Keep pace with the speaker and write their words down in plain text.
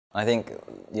I think,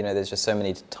 you know, there's just so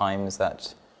many times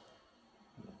that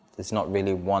there's not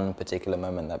really one particular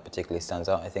moment that particularly stands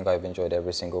out. I think I've enjoyed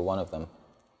every single one of them.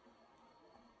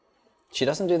 She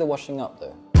doesn't do the washing up,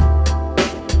 though.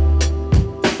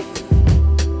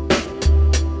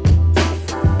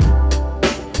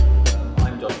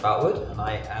 I'm Josh Boutwood, and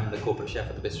I am the corporate chef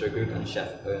at the Bistro Group and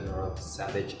chef owner of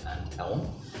Savage and Elm.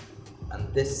 And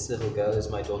this little girl is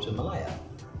my daughter Malaya.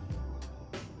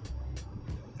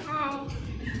 Hi.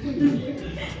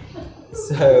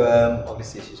 So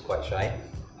obviously she's quite shy,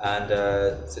 and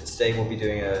so today we'll be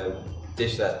doing a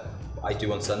dish that I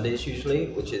do on Sundays usually,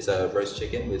 which is a roast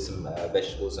chicken with some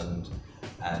vegetables and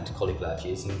cauliflower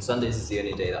cheese. And Sundays is the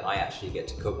only day that I actually get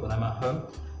to cook when I'm at home.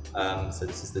 So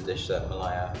this is the dish that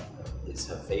Malaya is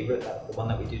her favourite, the one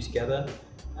that we do together,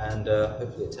 and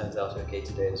hopefully it turns out okay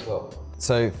today as well.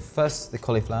 So first, the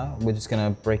cauliflower, we're just going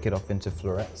to break it off into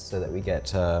florets so that we get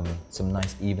some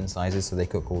nice even sizes so they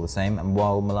cook all the same. And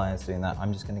while Malaya's doing that,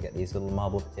 I'm just going to get these little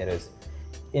marble potatoes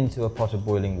into a pot of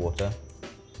boiling water,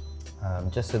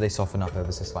 just so they soften up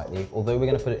ever so slightly. Although we're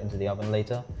going to put it into the oven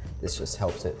later, this just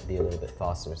helps it be a little bit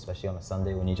faster, especially on a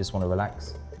Sunday when you just want to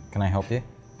relax. Can I help you?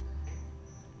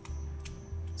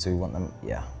 So we want them,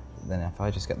 yeah. Then if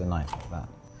I just get the knife like that,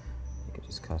 you could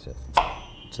just cut it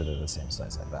to the same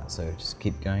size like that. So just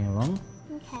keep going along.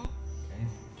 Okay. Okay. Do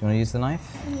you want to use the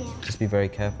knife? Yeah. Just be very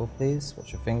careful, please.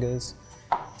 Watch your fingers.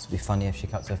 This would be funny if she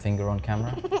cuts her finger on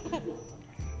camera.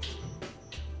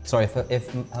 Sorry,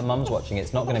 if her mum's watching,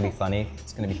 it's not going to be funny.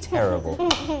 It's going to be terrible.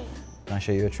 Can I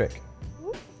show you a trick?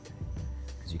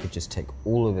 Because you could just take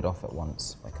all of it off at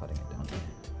once by cutting it down here.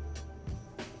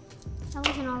 That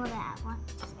wasn't all of it at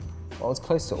once. Well, it's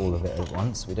close to all of it at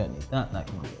once. We don't need that. That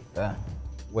can go there.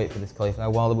 Wait for this cauliflower.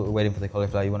 While we're waiting for the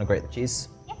cauliflower, you want to grate the cheese?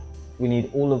 Yep. We need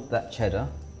all of that cheddar,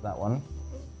 that one,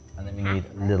 and then we need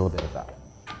a little bit of that.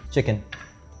 Chicken.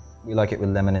 We like it with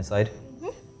lemon inside.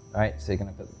 All right, so you're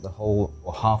going to put the whole,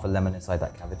 or half a lemon inside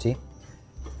that cavity.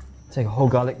 Take a whole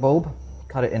garlic bulb,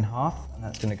 cut it in half, and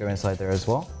that's going to go inside there as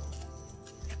well.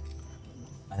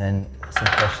 And then some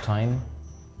fresh thyme.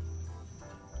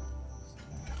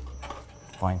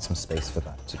 Find some space for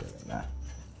that to go in there.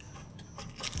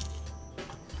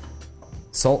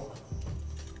 Salt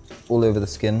all over the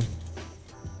skin.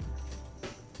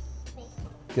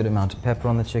 Good amount of pepper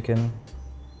on the chicken.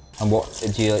 And what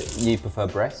do you prefer,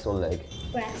 breast or leg?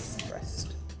 Breast.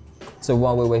 Breast. So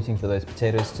while we're waiting for those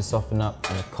potatoes to soften up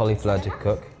and the cauliflower to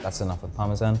cook, that's enough of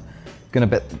parmesan. Gonna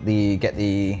get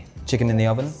the chicken in the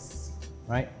oven,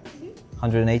 right?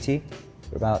 180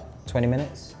 for about 20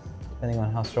 minutes, depending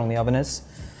on how strong the oven is.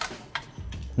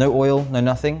 No oil, no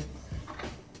nothing.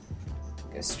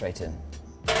 Go straight in.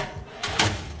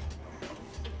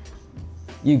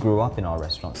 You grew up in our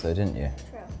restaurants though, didn't you?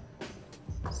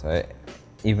 True. So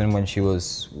even when she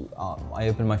was, I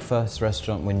opened my first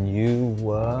restaurant when you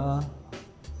were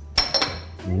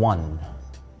 1.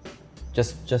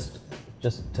 Just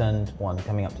turned 1,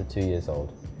 coming up to 2 years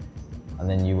old. And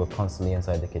then you were constantly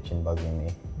inside the kitchen bugging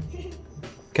me.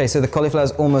 Okay, so the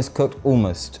cauliflower's almost cooked,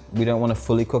 almost. We don't want to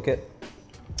fully cook it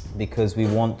because we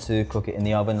want to cook it in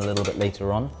the oven a little bit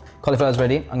later on. Cauliflower's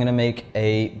ready. I'm going to make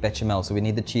a bechamel, so we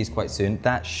need the cheese quite soon.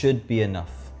 That should be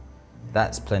enough.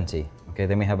 That's plenty. Okay,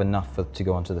 then we have enough to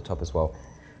go onto the top as well.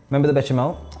 Remember the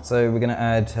bechamel? So we're going to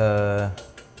add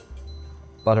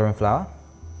butter and flour.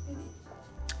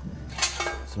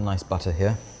 Some nice butter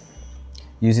here.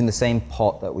 Using the same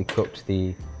pot that we cooked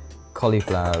the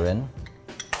cauliflower in.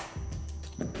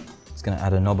 Just going to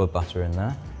add a knob of butter in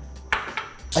there.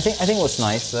 I think what's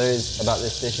nice though about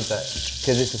this dish is that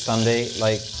because it's a Sunday,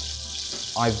 like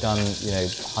I've done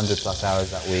 100+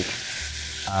 hours that week,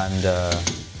 and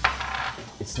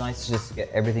it's nice to just get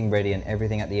everything ready and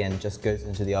everything at the end just goes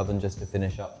into the oven just to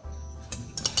finish up.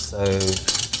 So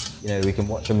we can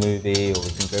watch a movie or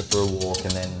we can go for a walk,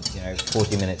 and then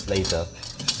 40 minutes later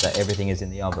that everything is in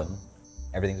the oven,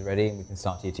 everything's ready, and we can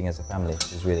start eating as a family,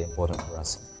 which is really important for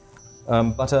us.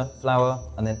 Butter, flour,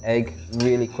 and then egg.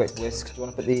 Really quick whisk. Do you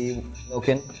want to put the milk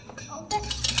in?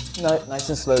 No, nice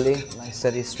and slowly, nice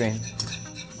steady stream.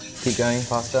 Keep going,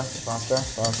 faster, faster,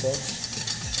 faster.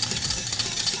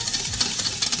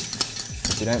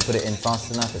 If you don't put it in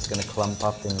fast enough, it's going to clump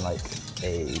up in like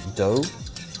a dough.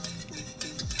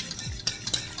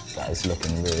 That is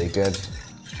looking really good.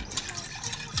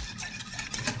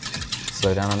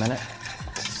 Slow down a minute.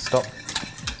 Stop.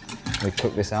 We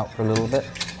cook this out for a little bit.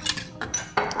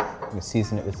 We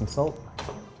season it with some salt.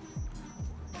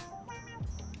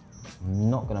 I'm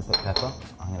not going to put pepper,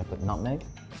 I'm going to put nutmeg.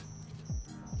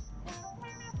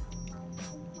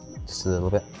 Just a little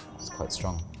bit, it's quite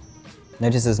strong.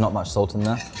 Notice there's not much salt in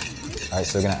there. All right,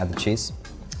 so we're going to add the cheese.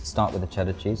 start with the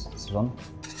cheddar cheese. This is one.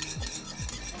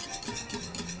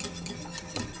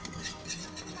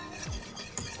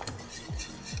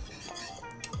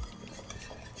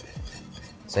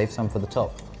 Save some for the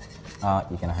top.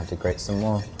 You're gonna have to grate some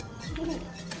more.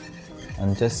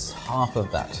 And just half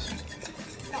of that.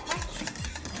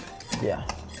 Yeah.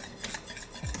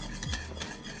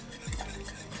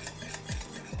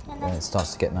 And it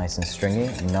starts to get nice and stringy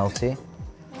and melty.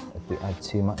 If we add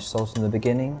too much salt in the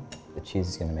beginning, the cheese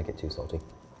is gonna make it too salty.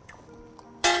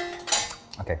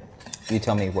 Okay, you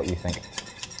tell me what you think.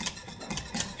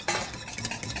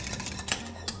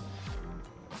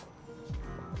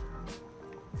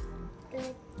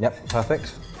 Good. Yep,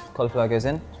 perfect. Cauliflower goes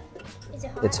in. Is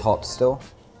it hot? It's hot still.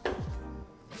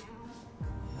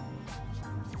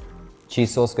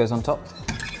 Cheese sauce goes on top.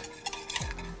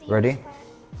 Ready?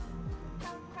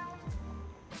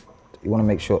 You want to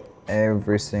make sure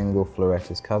every single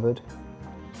floret is covered.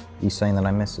 You saying that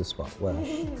I missed a spot? Where?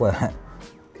 Where?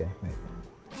 Okay, wait.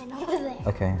 And over there.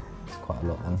 Okay, it's quite a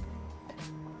lot then.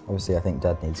 Obviously, I think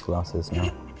Dad needs glasses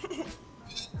now.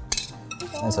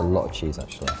 There's a lot of cheese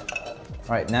actually.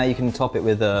 All right, now you can top it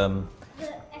with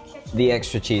the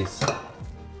extra cheese.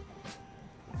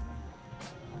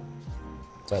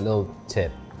 So a little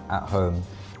tip at home,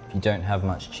 if you don't have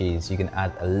much cheese, you can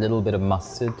add a little bit of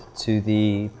mustard to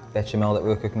the bechamel that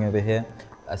we're cooking over here.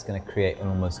 That's going to create an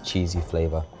almost cheesy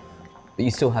flavor. But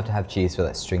you still have to have cheese for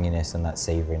that stringiness and that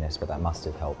savoriness, but that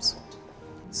mustard helps.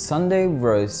 Sunday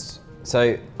roast.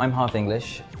 So I'm half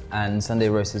English, and Sunday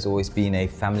roast has always been a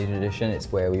family tradition.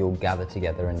 It's where we all gather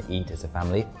together and eat as a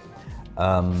family.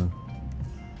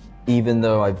 Even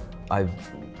though I've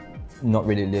not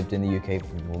really lived in the UK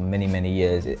for many, many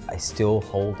years, I still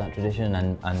hold that tradition,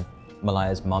 and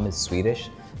Malaya's mum is Swedish.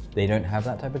 They don't have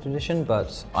that type of tradition,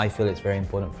 but I feel it's very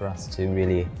important for us to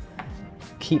really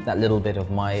keep that little bit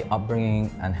of my upbringing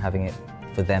and having it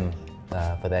for them,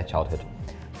 for their childhood.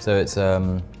 So it's,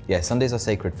 yeah, Sundays are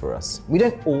sacred for us. We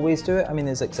don't always do it. I mean,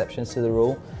 there's exceptions to the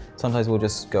rule. Sometimes we'll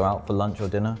just go out for lunch or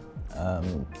dinner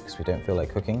because we don't feel like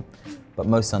cooking. But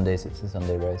most Sundays it's a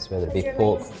Sunday roast, whether it be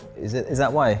pork. Is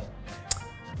that why?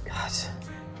 God,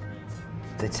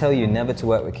 they tell you never to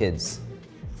work with kids.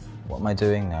 What am I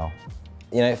doing now?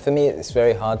 You know, for me, it's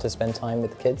very hard to spend time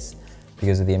with the kids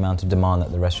because of the amount of demand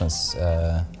that the restaurants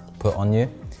put on you.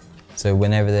 So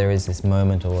whenever there is this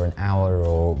moment or an hour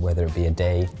or whether it be a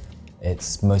day,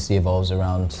 it's mostly evolves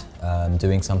around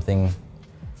doing something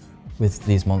with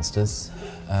these monsters.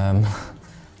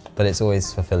 But it's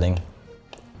always fulfilling.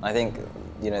 I think,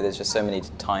 you know, there's just so many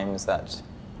times that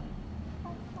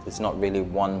there's not really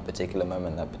one particular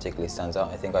moment that particularly stands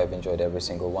out. I think I've enjoyed every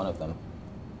single one of them.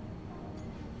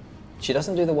 She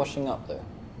doesn't do the washing up though.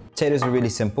 Potatoes are really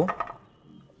simple.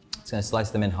 Just gonna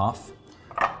slice them in half.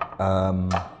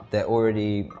 They're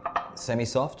already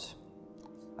semi-soft,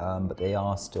 but they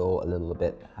are still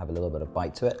have a little bit of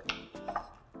bite to it.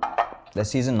 They're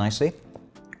seasoned nicely,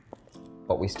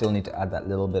 but we still need to add that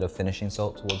little bit of finishing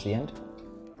salt towards the end.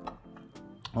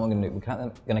 What we're gonna do,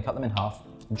 we're gonna cut them in half,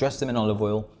 dress them in olive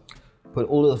oil, put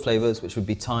all of the flavors, which would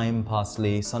be thyme,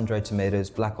 parsley, sun-dried tomatoes,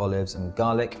 black olives, and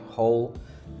garlic whole,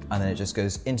 and then it just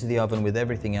goes into the oven with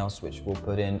everything else, which we'll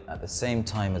put in at the same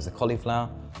time as the cauliflower,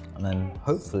 and then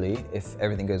hopefully, if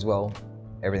everything goes well,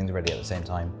 everything's ready at the same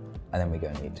time, and then we go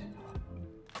and eat.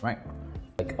 Right,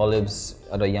 like olives,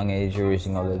 at a young age you're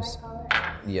eating olives.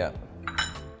 Yeah.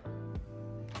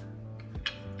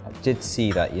 I did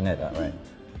see that, you know that, right?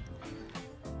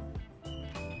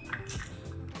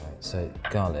 So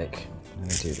garlic, let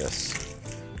me do this.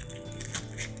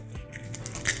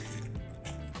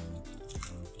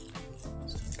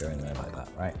 Just go in there like that,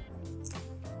 right?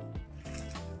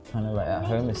 Kind of like at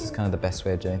home, this is kind of the best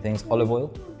way of doing things. Olive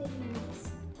oil.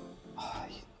 Oh,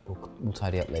 we'll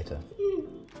tidy up later.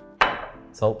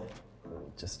 Salt,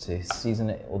 just to season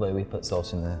it, although we put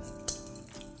salt in the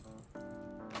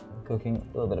cooking,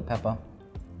 a little bit of pepper.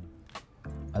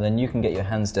 And then you can get your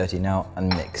hands dirty now and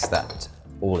mix that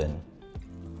all in.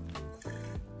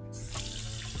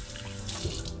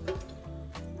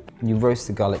 When you roast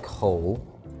the garlic whole,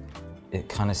 it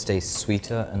kind of stays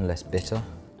sweeter and less bitter.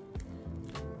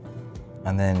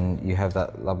 And then you have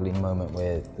that lovely moment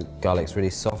where the garlic's really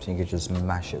soft and you can just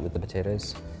mash it with the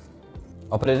potatoes.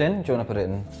 I'll put it in. Do you want to put it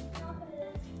in?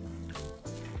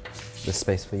 There's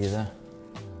space for you there.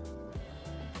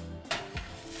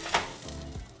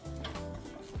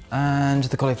 And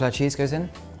the cauliflower cheese goes in.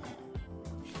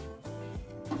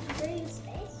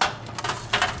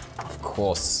 Of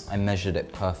course, I measured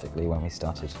it perfectly when we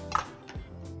started.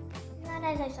 Not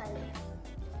as I saw you.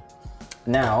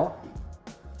 Now,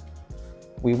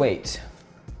 we wait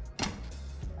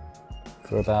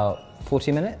for about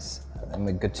 40 minutes, and then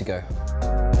we're good to go.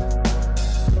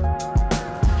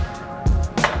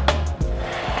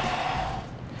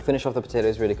 Finish off the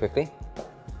potatoes really quickly.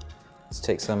 Let's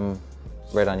take some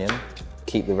red onion.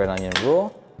 Keep the red onion raw.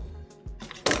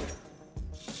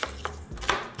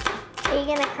 Are you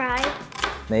gonna cry?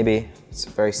 Maybe. It's a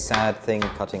very sad thing,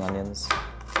 cutting onions.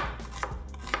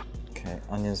 Okay,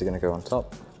 onions are gonna go on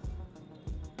top.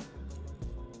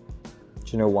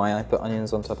 Do you know why I put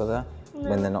onions on top of there? No.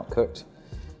 When they're not cooked?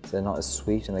 So they're not as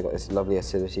sweet and they've got this lovely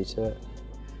acidity to it.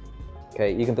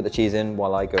 Okay, you can put the cheese in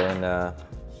while I go and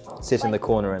sit in the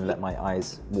corner and let my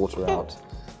eyes water out.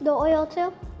 The oil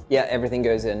too? Yeah, everything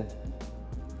goes in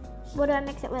What do I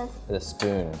mix it with? with a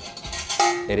spoon.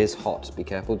 It is hot, be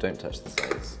careful, don't touch the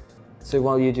sides. So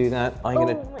while you do that, I'm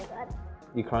gonna... Oh my god.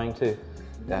 You crying too?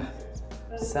 Yeah.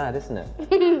 Sad, isn't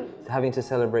it? Having to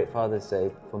celebrate Father's Day,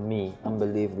 for me,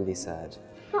 unbelievably sad.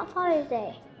 Not Father's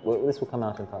Day. Well, this will come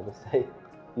out on Father's Day.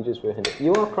 You just ruined it.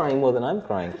 You are crying more than I'm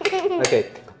crying.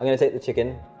 Okay, I'm gonna take the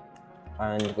chicken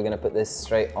and we're gonna put this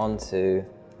straight onto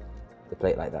the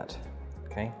plate like that.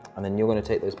 Okay? And then you're gonna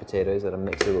take those potatoes that are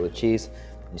mixed with all the cheese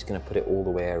and you're just gonna put it all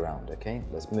the way around, okay?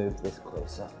 Let's move this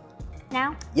closer.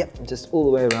 Now? Yep, just all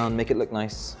the way around, make it look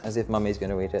nice, as if Mummy's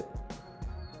gonna eat it.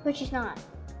 But she's not.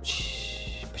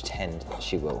 Shh, pretend that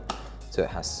she will. So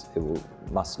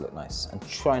must look nice. And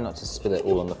try not to spill it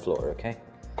all on the floor, okay?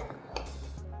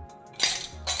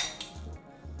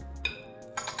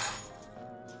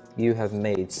 You have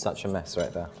made such a mess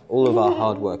right there. All of our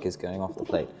hard work is going off the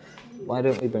plate. Why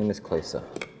don't we bring this closer?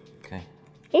 Okay.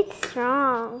 It's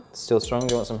strong. Still strong?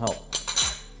 Do you want some help?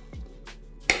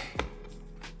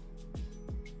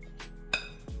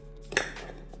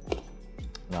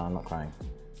 No, I'm not crying.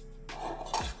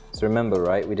 So remember,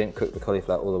 right, we didn't cook the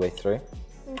cauliflower all the way through.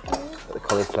 But the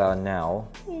cauliflower now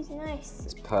It's nice.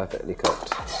 is perfectly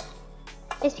cooked.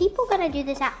 Is people gonna do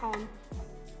this at home?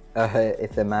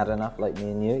 If they're mad enough, like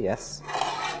me and you, yes.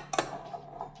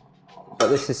 But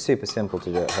this is super simple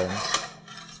to do at home.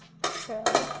 True.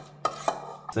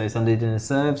 So Sunday dinner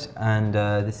served, and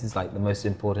this is like the most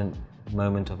important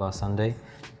moment of our Sunday.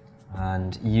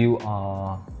 And you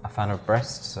are a fan of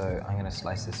breast, so I'm gonna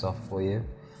slice this off for you.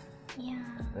 Yeah.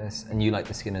 This, and you like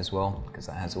the skin as well, because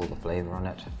that has all the flavor on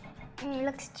it. It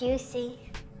looks juicy.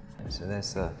 And so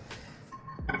there's the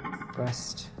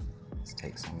breast. Let's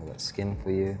take some of that skin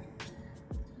for you.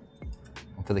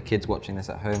 And for the kids watching this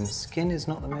at home, skin is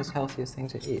not the most healthiest thing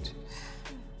to eat.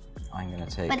 I'm gonna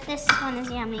take... But this one is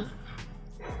yummy.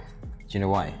 Do you know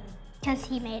why? Because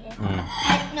he made it.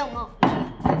 No, well,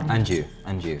 And you.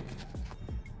 And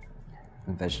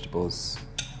vegetables.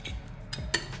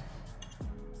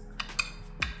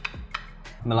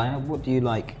 Malaya, what do you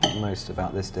like most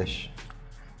about this dish?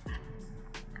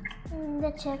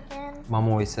 the chicken. Mum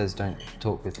always says don't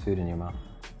talk with food in your mouth.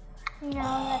 No,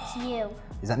 that's you.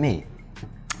 Is that me?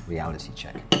 Reality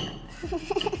check.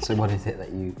 So what is it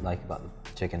that you like about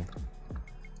the chicken?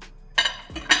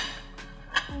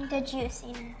 The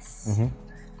juiciness. Mm-hmm.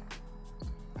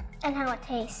 And how it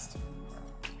tastes.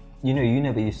 You know, you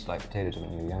never used to like potatoes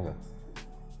when you were younger.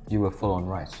 You were full on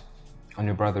rice. And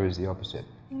your brother is the opposite.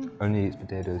 Only eats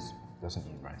potatoes, doesn't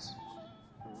eat rice.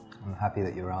 I'm happy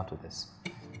that you're out of this,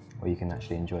 where you can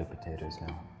actually enjoy potatoes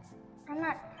now. I'm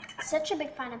not such a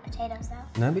big fan of potatoes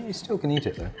though. No, but you still can eat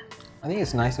it though. I think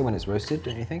it's nicer when it's roasted,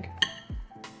 don't you think?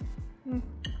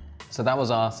 So that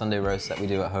was our Sunday roast that we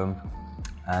do at home.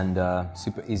 And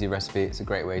super easy recipe. It's a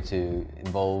great way to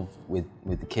involve with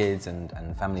the kids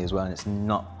and family as well. And it's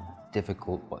not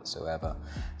difficult whatsoever.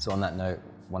 So on that note,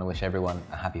 I want to wish everyone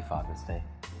a happy Father's Day.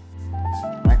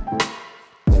 Right?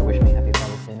 You want to wish me happy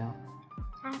Father's Day now?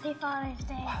 Happy Father's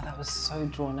Day. Wow, that was so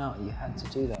drawn out. You had to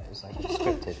do that. It was like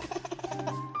scripted.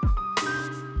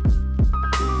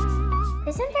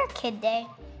 Isn't there Kid Day?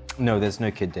 No, there's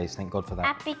no kid days. Thank God for that.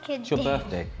 Happy Kid It's your Day.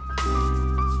 birthday.